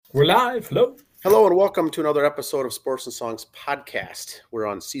We're live. Hello. Hello and welcome to another episode of Sports and Songs Podcast. We're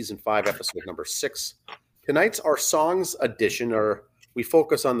on season 5, episode number 6. Tonight's our songs edition, or we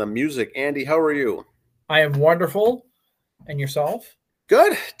focus on the music. Andy, how are you? I am wonderful. And yourself?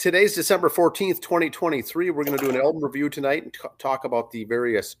 Good. Today's December 14th, 2023. We're going to do an album review tonight and talk about the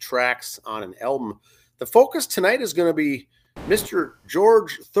various tracks on an album. The focus tonight is going to be Mr.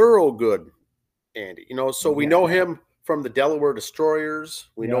 George Thorogood, Andy. We know him from the Delaware Destroyers.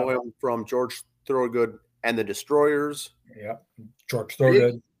 We know him from George Thorogood and the Destroyers. Yeah, George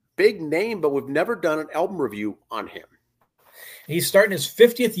Thorogood. Big name, but we've never done an album review on him. He's starting his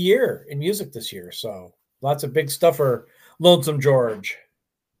 50th year in music this year, so lots of big stuff for Lonesome George.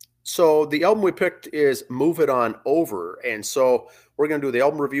 So the album we picked is Move It On Over, and so we're going to do the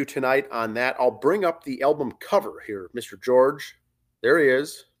album review tonight on that. I'll bring up the album cover here, Mr. George. There he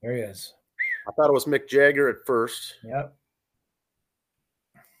is. There he is. I thought it was Mick Jagger at first. Yep.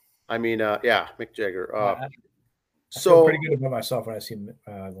 Mick Jagger. I feel pretty good about myself when I see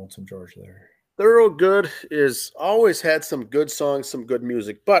Lonesome George there. Thorogood is always had some good songs, some good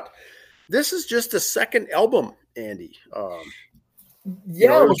music, but this is just the second album, Andy. It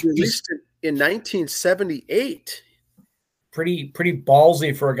was released in 1978. Pretty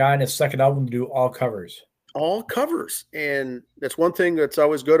ballsy for a guy in his second album to do all covers. All covers. And that's one thing that's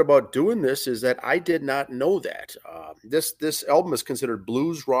always good about doing this is that I did not know that. This album is considered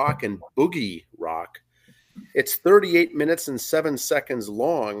blues rock and boogie rock. It's 38 minutes and 7 seconds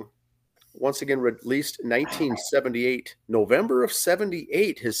long. Once again, released 1978, November of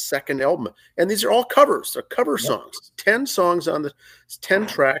 78, his second album. And these are all covers. They're cover songs. 10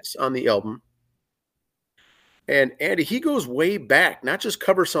 tracks on the album. And Andy, he goes way back, not just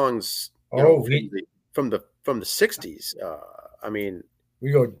cover songs. From the 60s.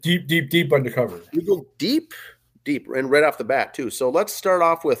 We go deep undercover. We go deep, and right off the bat too. So let's start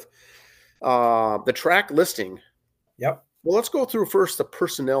off with the track listing. Yep. Well, let's go through first the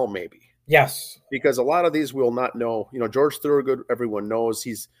personnel, maybe. Yes. Because a lot of these we'll not know. George Thorogood, everyone knows.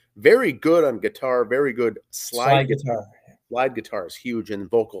 He's very good on guitar, very good slide guitar. Slide guitar is huge in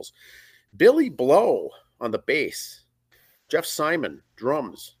vocals. Billy Blow on the bass. Jeff Simon,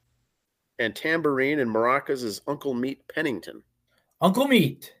 drums. And tambourine and maracas is Uncle Meat Pennington. Uncle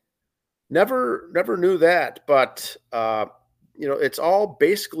Meat. Never knew that, but it's all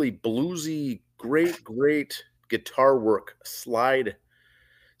basically bluesy, great guitar work, slide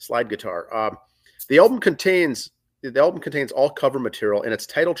guitar. The album contains all cover material, and its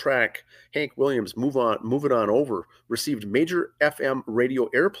title track, Hank Williams' Move It On Over, received major FM radio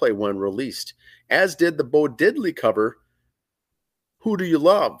airplay when released, as did the Bo Diddley cover, Who Do You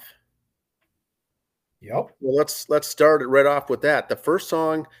Love? Yep. Well, let's start it right off with that. The first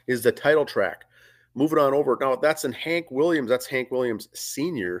song is the title track, Move It On Over. Now, that's Hank Williams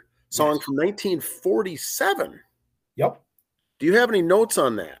Sr. song from 1947. Yep. Do you have any notes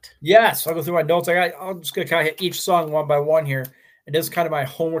on that? Yes, I'll go through my notes. I'm just going to kind of hit each song one by one here. It is kind of my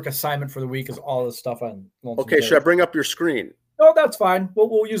homework assignment for the week is all this stuff on Lonesome Okay, should I bring up your screen? No, that's fine.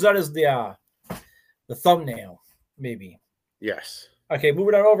 We'll use that as the thumbnail, maybe. Yes. Okay,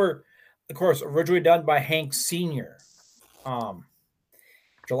 moving on over. Of course, originally done by Hank Sr.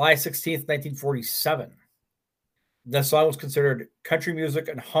 July 16th, 1947. The song was considered country music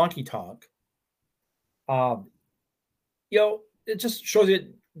and honky tonk. It just shows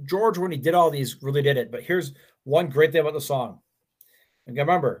you George, when he did all these, really did it. But here's one great thing about the song. And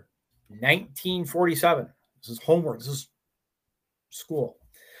remember, 1947. This is homework. This is school.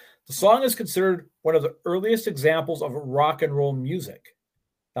 The song is considered one of the earliest examples of rock and roll music.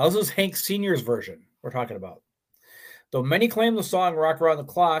 Now, this is Hank Sr.'s version we're talking about. Though many claim the song Rock Around the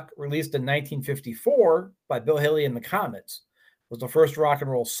Clock, released in 1954 by Bill Haley and the Comets, was the first rock and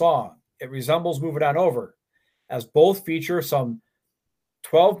roll song. It resembles Move It On Over, as both feature some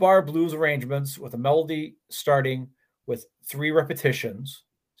 12-bar blues arrangements with a melody starting with 3 repetitions.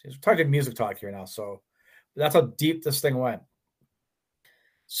 See, we're talking music talk here now, so that's how deep this thing went.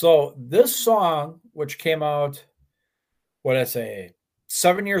 So this song, which came out,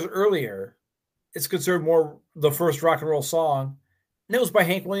 7 years earlier, it's considered more the first rock and roll song, and it was by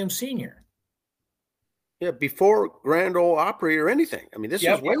Hank Williams Sr. Yeah, before Grand Ole Opry or anything. I mean, this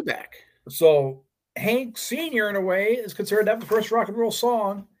was way back. So Hank Sr., in a way, is considered to have the first rock and roll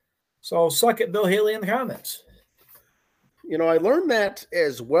song. So suck it, Bill Haley in the comments. I learned that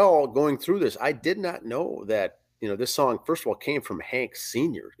as well going through this. I did not know that, this song, first of all, came from Hank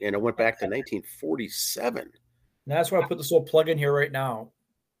Sr., and it went back to 1947. And that's why I put this little plug in here right now.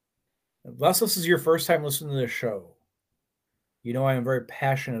 Unless this is your first time listening to this show, I am very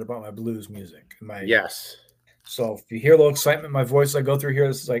passionate about my blues music. Yes. So if you hear a little excitement in my voice, I go through here.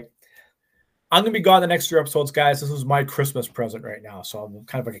 This is like, I'm going to be gone the next 3 episodes, guys. This is my Christmas present right now. So I'm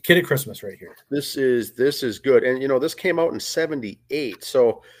kind of like a kid at Christmas right here. This is good. And, this came out in 78.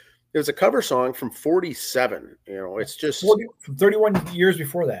 So it was a cover song from 47. It's just 31 years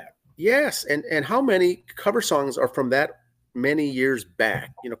before that. Yes. And how many cover songs are from that many years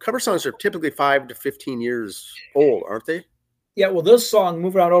back? Cover songs are typically 5 to 15 years old, aren't they? Yeah. Well, this song,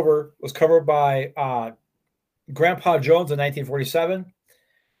 Moving On Over, was covered by Grandpa Jones in 1947.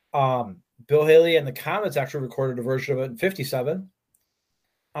 Bill Haley and the Comets actually recorded a version of it in 57.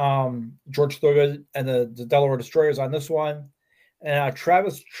 George Thorogood and the Delaware Destroyers on this one. And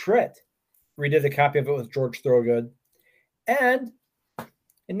Travis Tritt redid a copy of it with George Thorogood. And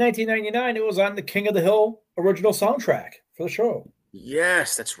in 1999, it was on the King of the Hill original soundtrack for the show.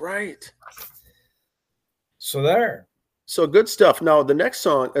 Yes, that's right. So there. So good stuff. Now, the next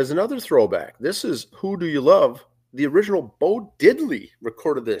song is another throwback. This is Who Do You Love? The original Bo Diddley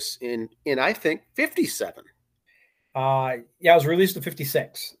recorded this in I think, 57. Yeah, it was released in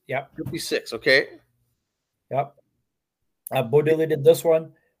 56. Yep. 56, okay. Yep. Bo Diddley did this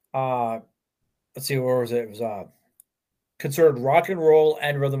one. Let's see, where was it? It was considered rock and roll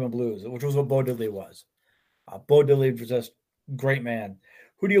and rhythm and blues, which was what Bo Diddley was. Bo Diddley was just a great man.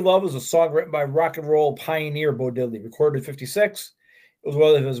 Who Do You Love is a song written by rock and roll pioneer Bo Diddley, recorded in 56. It was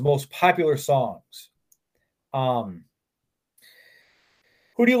one of his most popular songs. Who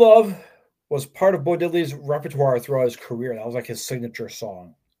Do You Love was part of Bo Diddley's repertoire throughout his career. That was like his signature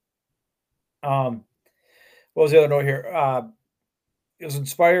song. What was the other note here? It was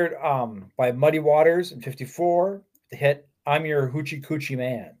inspired by Muddy Waters in 54, the hit I'm Your Hoochie Coochie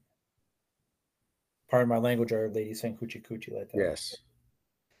Man. Pardon my language, our lady saying hoochie coochie like that. Yes.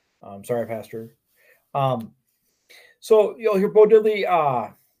 Sorry, Pastor. So you'll hear Bo Diddley.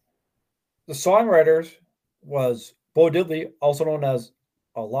 The songwriters was Bo Diddley, also known as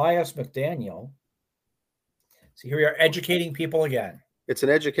Elias McDaniel. So here we are educating people again. It's an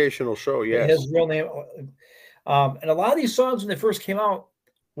educational show, yes. His real name. And a lot of these songs, when they first came out,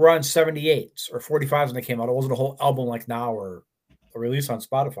 were on 78s or 45s when they came out. It wasn't a whole album like now or a release on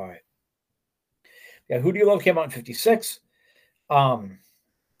Spotify. Yeah, Who Do You Love came out in 56.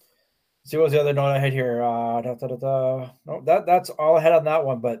 See what was the other note I had here? No, that's all I had on that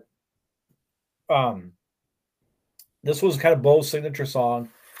one. But this was kind of Bo's signature song.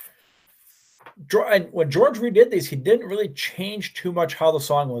 And when George redid these, he didn't really change too much how the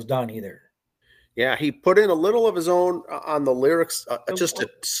song was done either. Yeah, he put in a little of his own on the lyrics, just a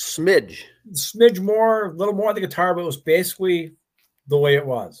smidge. More, a little more on the guitar, but it was basically the way it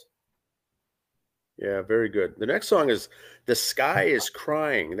was. Yeah, very good. The next song is "The Sky Is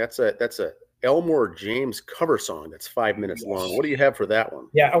Crying." That's a Elmore James cover song. That's 5 minutes long. What do you have for that one?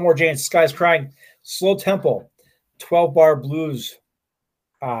 Yeah, Elmore James, "Sky Is Crying," slow tempo, 12-bar blues,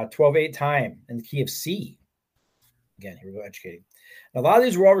 12/8 time in the key of C. Again, here we go, educating. Now, a lot of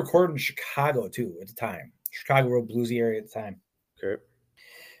these were all recorded in Chicago too at the time. Chicago, real bluesy area at the time. Okay.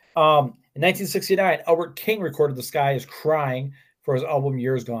 In 1969, Albert King recorded "The Sky Is Crying" for his album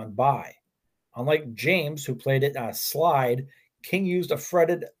Years Gone By. Unlike James, who played it on a slide, King used a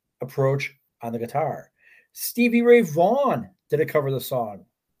fretted approach on the guitar. Stevie Ray Vaughan did a cover of the song.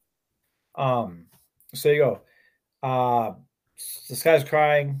 So you go. "The Sky's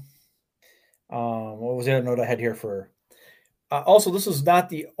Crying." What was the other note I had here for? Also, this is not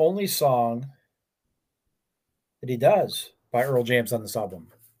the only song that he does by Earl James on this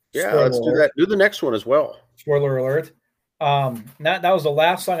album. Yeah, spoiler let's do that. Do the next one as well. Spoiler alert. That was the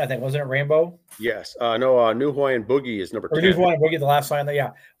last song, I think, wasn't it? Rainbow. Yes. No. New Hawaiian Boogie is number 10. New Hawaiian Boogie, the last song.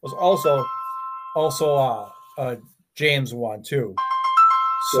 Yeah, was also James one too.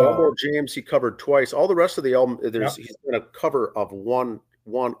 So Elmore James he covered twice. All the rest of the album, he's done a cover of one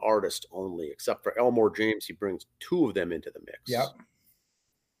artist only, except for Elmore James. He brings two of them into the mix. Yep.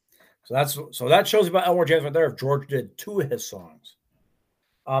 So that shows you about Elmore James right there. If George did two of his songs.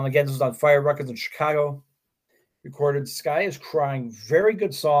 Again, this is on Fire Records in Chicago. Recorded "Sky Is Crying." Very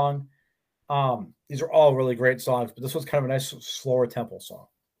good song. These are all really great songs, but this was kind of a nice, slower tempo song.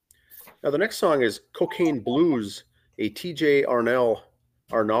 Now, the next song is "Cocaine Blues," a T.J. Arnall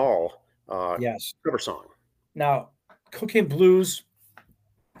cover song. Now, "Cocaine Blues,"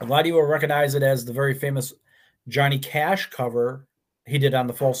 a lot of you will recognize it as the very famous Johnny Cash cover he did on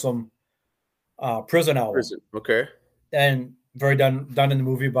the Folsom Prison album. Prison, okay. And very done in the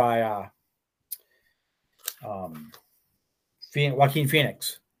movie by Joaquin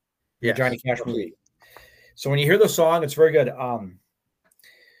Phoenix, the Johnny Cash movie. So when you hear the song, it's very good.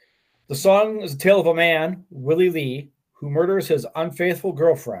 The song is a tale of a man, Willie Lee, who murders his unfaithful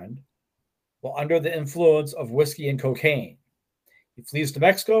girlfriend while under the influence of whiskey and cocaine. He flees to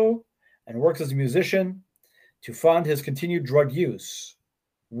Mexico and works as a musician to fund his continued drug use.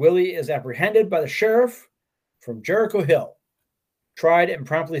 Willie is apprehended by the sheriff from Jericho Hill, tried and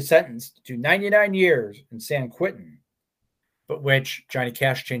promptly sentenced to 99 years in San Quentin, but which Johnny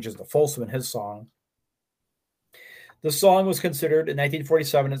Cash changes to Folsom in his song. The song was considered in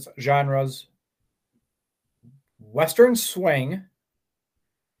 1947 its genres Western swing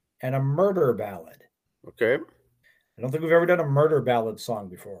and a murder ballad. Okay. I don't think we've ever done a murder ballad song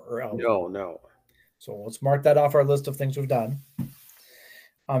before or album. No. So let's mark that off our list of things we've done.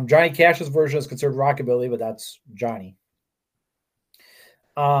 Johnny Cash's version is considered rockabilly, but that's Johnny.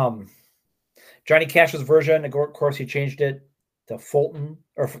 Johnny Cash's version, of course, he changed it to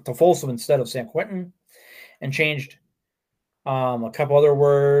Folsom instead of San Quentin, and changed a couple other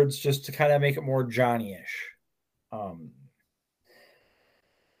words just to kind of make it more Johnny-ish.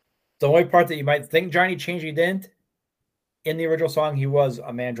 The only part that you might think Johnny changed, he didn't. In the original song, he was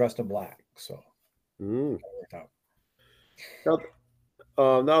a man dressed in black. So that worked out.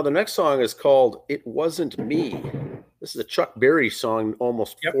 Now the next song is called "It Wasn't Me." This is a Chuck Berry song,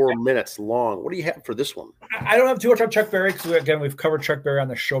 almost 4 minutes long. What do you have for this one? I don't have too much on Chuck Berry because, again, we've covered Chuck Berry on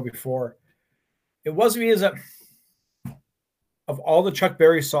the show before. It Wasn't Me is of all the Chuck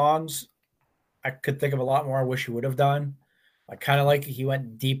Berry songs, I could think of a lot more I wish he would have done. I kind of like he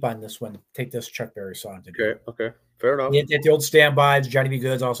went deep on this one. Take this Chuck Berry song to do. Okay. Fair enough. He did the old standbys, Johnny B.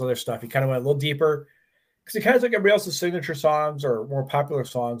 Good's, also their stuff. He kind of went a little deeper because he kind of took everybody else's signature songs or more popular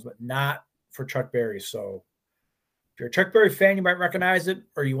songs, but not for Chuck Berry. So if you're a Chuck Berry fan, you might recognize it,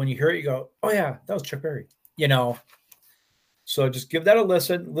 or when you hear it, you go, "Oh yeah, that was Chuck Berry." So just give that a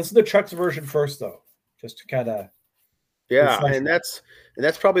listen. Listen to Chuck's version first, though, just to kind of and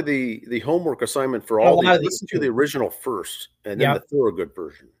that's probably the homework assignment for all these. Listen to the original first, and then the Thorogood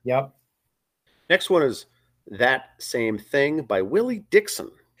version. Yep. Next one is "That Same Thing" by Willie Dixon.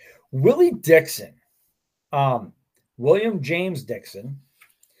 Willie Dixon, William James Dixon,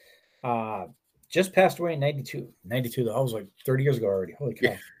 just passed away in 92. 92, though. I was like 30 years ago already. Holy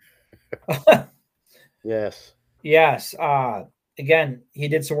cow. Yes. Again, he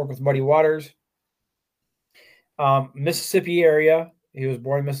did some work with Muddy Waters. Mississippi area. He was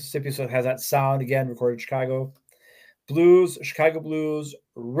born in Mississippi, so it has that sound again, recorded in Chicago. Blues, Chicago blues,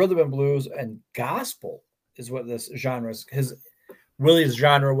 rhythm and blues, and gospel is what this genre is. Willie's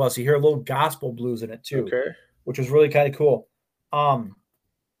genre was. You hear a little gospel blues in it too, which was really kind of cool.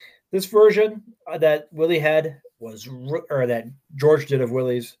 This version that Willie had or that George did of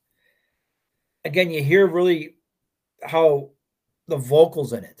Willie's. Again, you hear really how the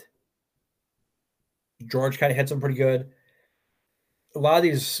vocals in it. George kind of hits them pretty good. A lot of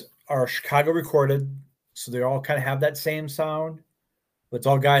these are Chicago recorded, so they all kind of have that same sound. But it's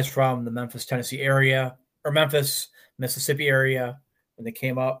all guys from the Memphis, Tennessee area, or Memphis, Mississippi area when they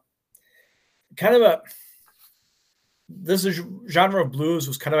came up. This genre of blues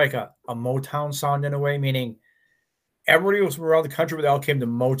was kind of like a Motown sound in a way, meaning everybody was from around the country, but they all came to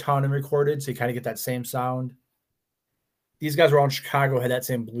Motown and recorded, so you kind of get that same sound. These guys were all in Chicago, had that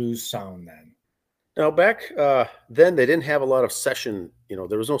same blues sound then. Now, back then, they didn't have a lot of session.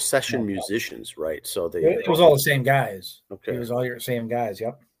 There was no session musicians, right? So it was all the same guys. Okay, it was all your same guys.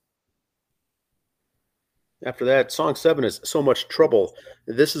 Yep. After that, song 7 is "So Much Trouble."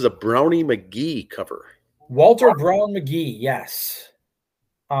 This is a Brownie McGee cover. Walter Brown McGee, yes.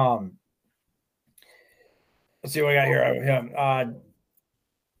 Let's see what I got here of him.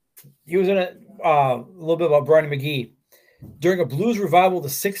 He was in a little bit about Brownie McGee during a blues revival of the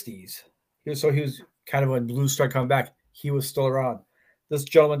 '60s. He was kind of when blues started coming back. He was still around. This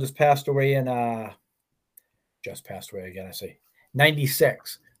gentleman just passed away in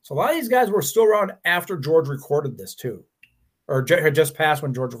 96. So a lot of these guys were still around after George recorded this too, or had just passed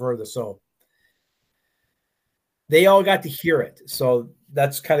when George recorded this. So they all got to hear it. So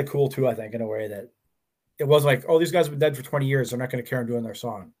that's kind of cool too, I think, in a way that it was like, oh, these guys have been dead for 20 years. They're not going to carry on doing their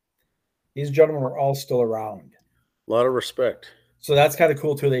song. These gentlemen were all still around. A lot of respect. So that's kind of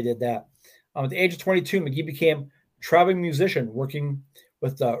cool too. They did that. At the age of 22, McGee became a traveling musician working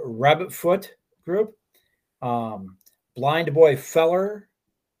with the Rabbit Foot group, Blind Boy Feller.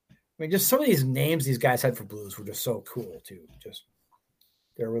 I mean, just some of these names these guys had for blues were just so cool too.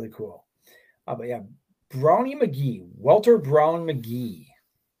 They're really cool. But yeah, Brownie McGee, Walter Brown McGee.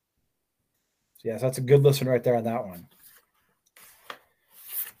 So yes, that's a good listen right there on that one.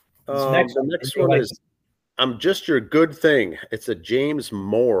 The next one is "I'm Just Your Good Thing." It's a James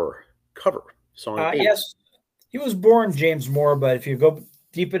Moore cover song. Yes, he was born James Moore, but if you go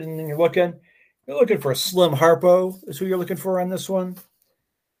deep in and you're looking for a Slim Harpo is who you're looking for on this one.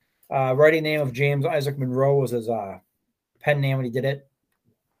 Writing name of James Isaac Monroe was his pen name when he did it.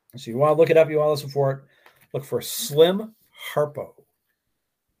 So you want to look it up, you want to listen for it, look for Slim Harpo.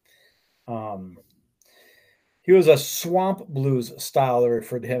 He was a swamp blues style, they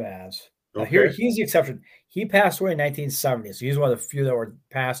referred to him as. Now, here, he's the exception. He passed away in 1970, so he's one of the few that were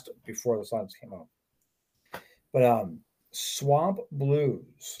passed before the songs came out. But swamp blues.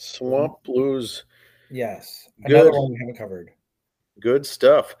 Swamp blues. Yes. Good. Another one we haven't covered. Good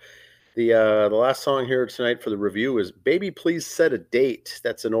stuff. The last song here tonight for the review is Baby Please Set a Date.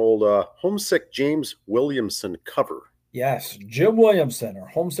 That's an old Homesick James Williamson cover. Yes, Jim Williamson or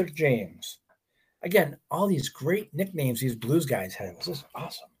Homesick James. Again, all these great nicknames these blues guys had. This is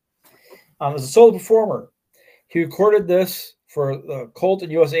awesome. As a solo performer, he recorded this for the Colt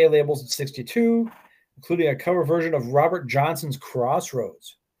and USA labels in 1962, including a cover version of Robert Johnson's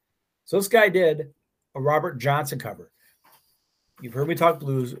Crossroads. So this guy did a Robert Johnson cover. You've heard me talk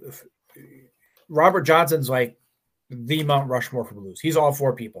blues. Robert Johnson's like the Mount Rushmore for blues. He's all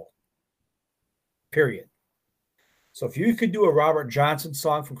four people. Period. So if you could do a Robert Johnson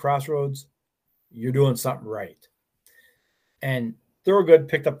song from Crossroads, you're doing something right. And Thorogood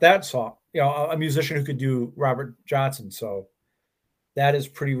picked up that song, a musician who could do Robert Johnson. So that is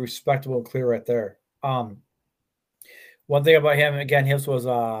pretty respectable and clear right there. One thing about him, again, his was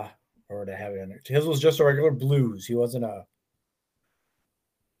or to have it in there. His was just a regular blues. He wasn't a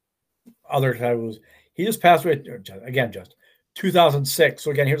other type of blues. He just passed away again, just 2006.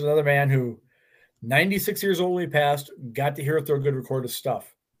 So again, here's another man who 96 years old when he passed, got to hear Thorogood record his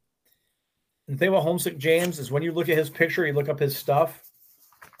stuff. And the thing about Homesick James is when you look at his picture, you look up his stuff,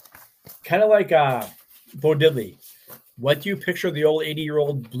 kind of like Bo Diddley. What do you picture the old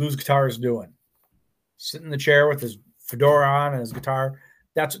 80-year-old blues guitarist doing? Sitting in the chair with his fedora on and his guitar.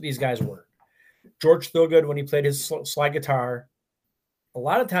 That's what these guys were. George Thorogood, when he played his slide guitar, a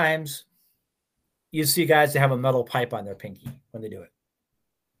lot of times you see guys that have a metal pipe on their pinky when they do it.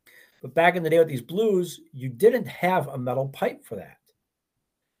 But back in the day with these blues, you didn't have a metal pipe for that.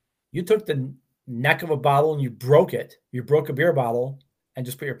 You took the neck of a bottle and you broke it. You broke a beer bottle and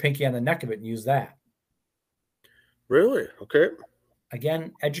just put your pinky on the neck of it and use that. Really? Okay.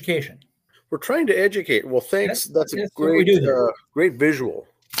 Again, education. We're trying to educate. Well, thanks. That's a great visual.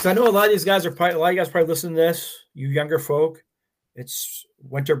 So I know a lot of these guys a lot of you guys probably listen to this, you younger folk. It's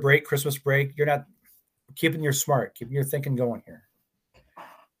winter break, Christmas break. You're not keeping your smart, keeping your thinking going here.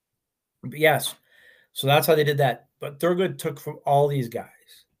 But yes, so that's how they did that. But Thorogood took from all these guys.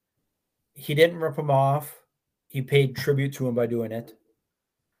 He didn't rip them off. He paid tribute to him by doing it.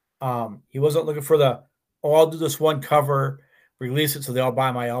 He wasn't looking for I'll do this one cover, release it so they'll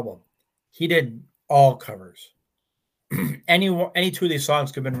buy my album. He did all covers. Any two of these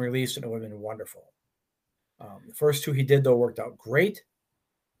songs could have been released and it would have been wonderful. The first two he did, though, worked out great.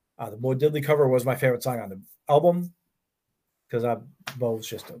 The Bo Diddley cover was my favorite song on the album because Bo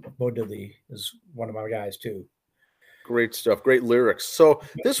Diddley is one of my guys, too. Great stuff. Great lyrics. So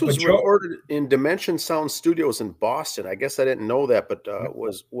this was recorded in Dimension Sound Studios in Boston. I guess I didn't know that, but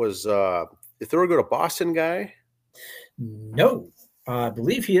was Thorogood a Boston guy? No. I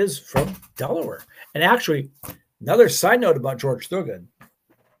believe he is from Delaware. And actually, another side note about George Thorogood.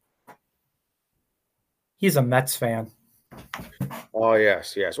 He's a Mets fan. Oh,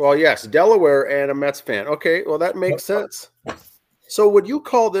 yes. Well, yes, Delaware and a Mets fan. Okay, well, that makes sense. So would you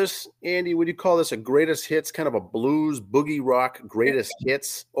call this, Andy, a greatest hits, kind of a blues, boogie rock greatest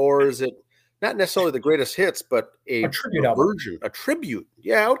hits? Or is it not necessarily the greatest hits, but a tribute version, a tribute?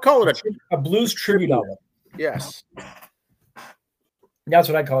 Yeah, I would call it a blues tribute album. Yes. That's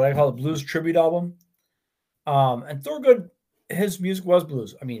what I call it. I call it blues tribute album. And Thorogood, his music was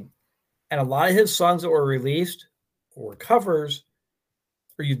blues. I mean, and a lot of his songs that were released were covers,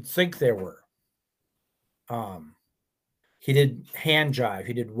 or you'd think they were. He did Hand Jive.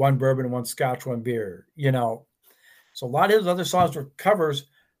 He did One Bourbon, One Scotch, One Beer, So a lot of his other songs were covers,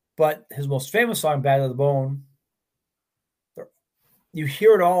 but his most famous song, Bad to the Bone, you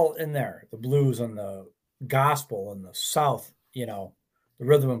hear it all in there. The blues and the gospel and the South, the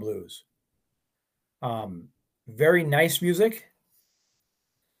rhythm and blues. Very nice music.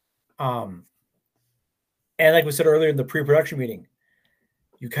 And like we said earlier in the pre-production meeting,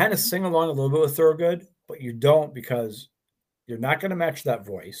 you kind of sing along a little bit with Thorogood, but you don't because you're not going to match that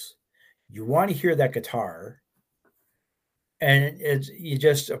voice. You want to hear that guitar, and you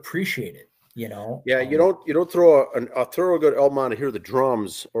just appreciate it, Yeah, you don't throw a Thorogood album on to hear the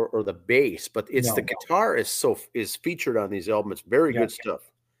drums or the bass, but the guitar is featured on these albums. It's very good stuff.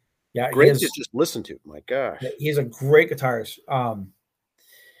 Yeah, great to just listen to. My gosh, he's a great guitarist.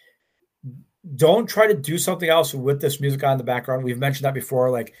 don't try to do something else with this music on in the background. We've mentioned that before.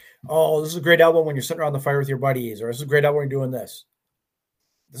 Like, oh, this is a great album when you're sitting around the fire with your buddies, or this is a great album when you're doing this.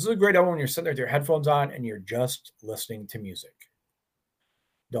 This is a great album when you're sitting there with your headphones on and you're just listening to music.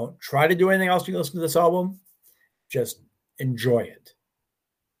 Don't try to do anything else when you listen to this album. Just enjoy it.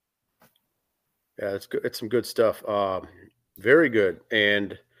 Yeah, it's good. It's some good stuff. Very good.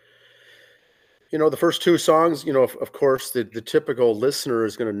 And the first two songs, of course, the typical listener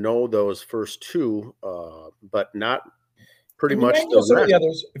is going to know those first two, but not pretty And you much might know the some of rest. the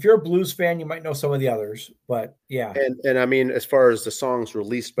others. If you're a blues fan, you might know some of the others. But yeah. And I mean, as far as the songs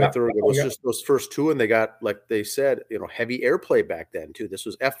released by Yep. Thorogood, it was just those first two, and they got, like they said, heavy airplay back then too. This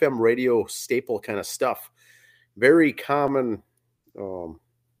was FM radio staple kind of stuff. Very common,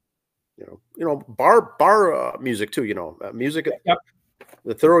 bar music too. Music. Yep.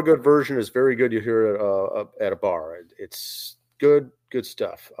 The Thorogood version is very good. You hear it at a bar. It's good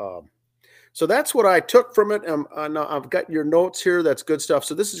stuff. So that's what I took from it. I've got your notes here. That's good stuff.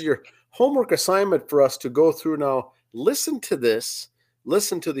 So this is your homework assignment for us to go through now. Listen to this.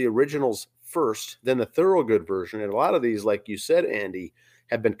 Listen to the originals first, then the Thorogood version. And a lot of these, like you said, Andy,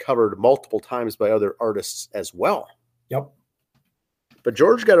 have been covered multiple times by other artists as well. Yep. But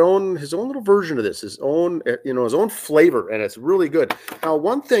George got his own little version of this, his own flavor, and it's really good. Now,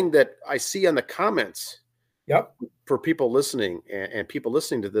 one thing that I see on the comments, Yep, for people listening and people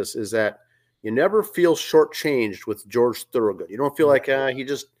listening to this is that you never feel shortchanged with George Thorogood. You don't feel like he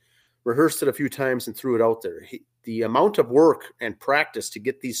just rehearsed it a few times and threw it out there. The amount of work and practice to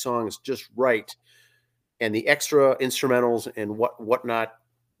get these songs just right, and the extra instrumentals and whatnot,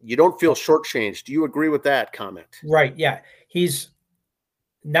 you don't feel shortchanged. Do you agree with that comment? Right. Yeah, he's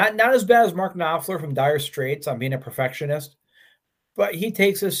not as bad as Mark Knopfler from Dire Straits on being a perfectionist, but he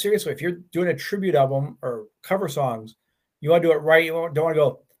takes this seriously. If you're doing a tribute album or cover songs, you want to do it right. You don't want to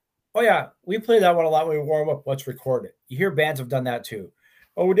go, oh yeah, we play that one a lot when we warm up. Let's record it. You hear bands have done that too.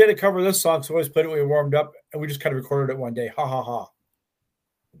 Oh, we did a cover of this song, so we always played it when we warmed up, and we just kind of recorded it one day. Ha ha ha.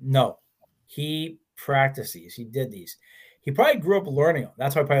 No, he practiced these. He did these. He probably grew up learning them.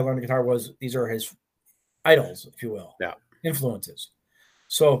 That's why he probably learned the guitar. These are his idols, if you will. Yeah. Influences.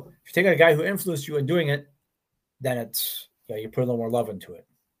 So if you take a guy who influenced you in doing it, then you put a little more love into it.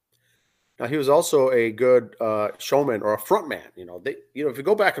 Now, he was also a good showman or a frontman. If you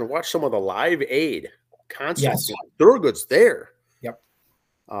go back and watch some of the Live Aid concerts, Yes. Thorogood's there. Yep.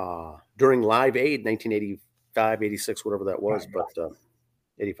 During Live Aid, 1985, 86, whatever that was, but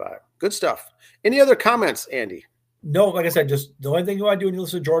 85. Good stuff. Any other comments, Andy? No, like I said, just the only thing you want to do when you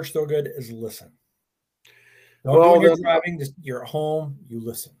listen to George Thorogood is listen. Don't do it when you're driving. Just you're at home, you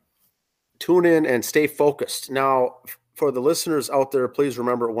listen. Tune in and stay focused. Now, for the listeners out there, please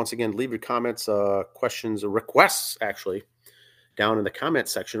remember, once again, leave your comments, questions, or requests, actually, down in the comment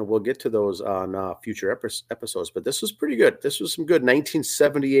section. We'll get to those on future episodes. But this was pretty good. This was some good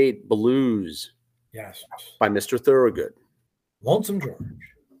 1978 blues. Yes. By Mr. Thorogood. Lonesome George.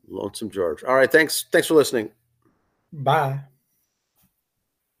 Lonesome George. All right. Thanks for listening. Bye.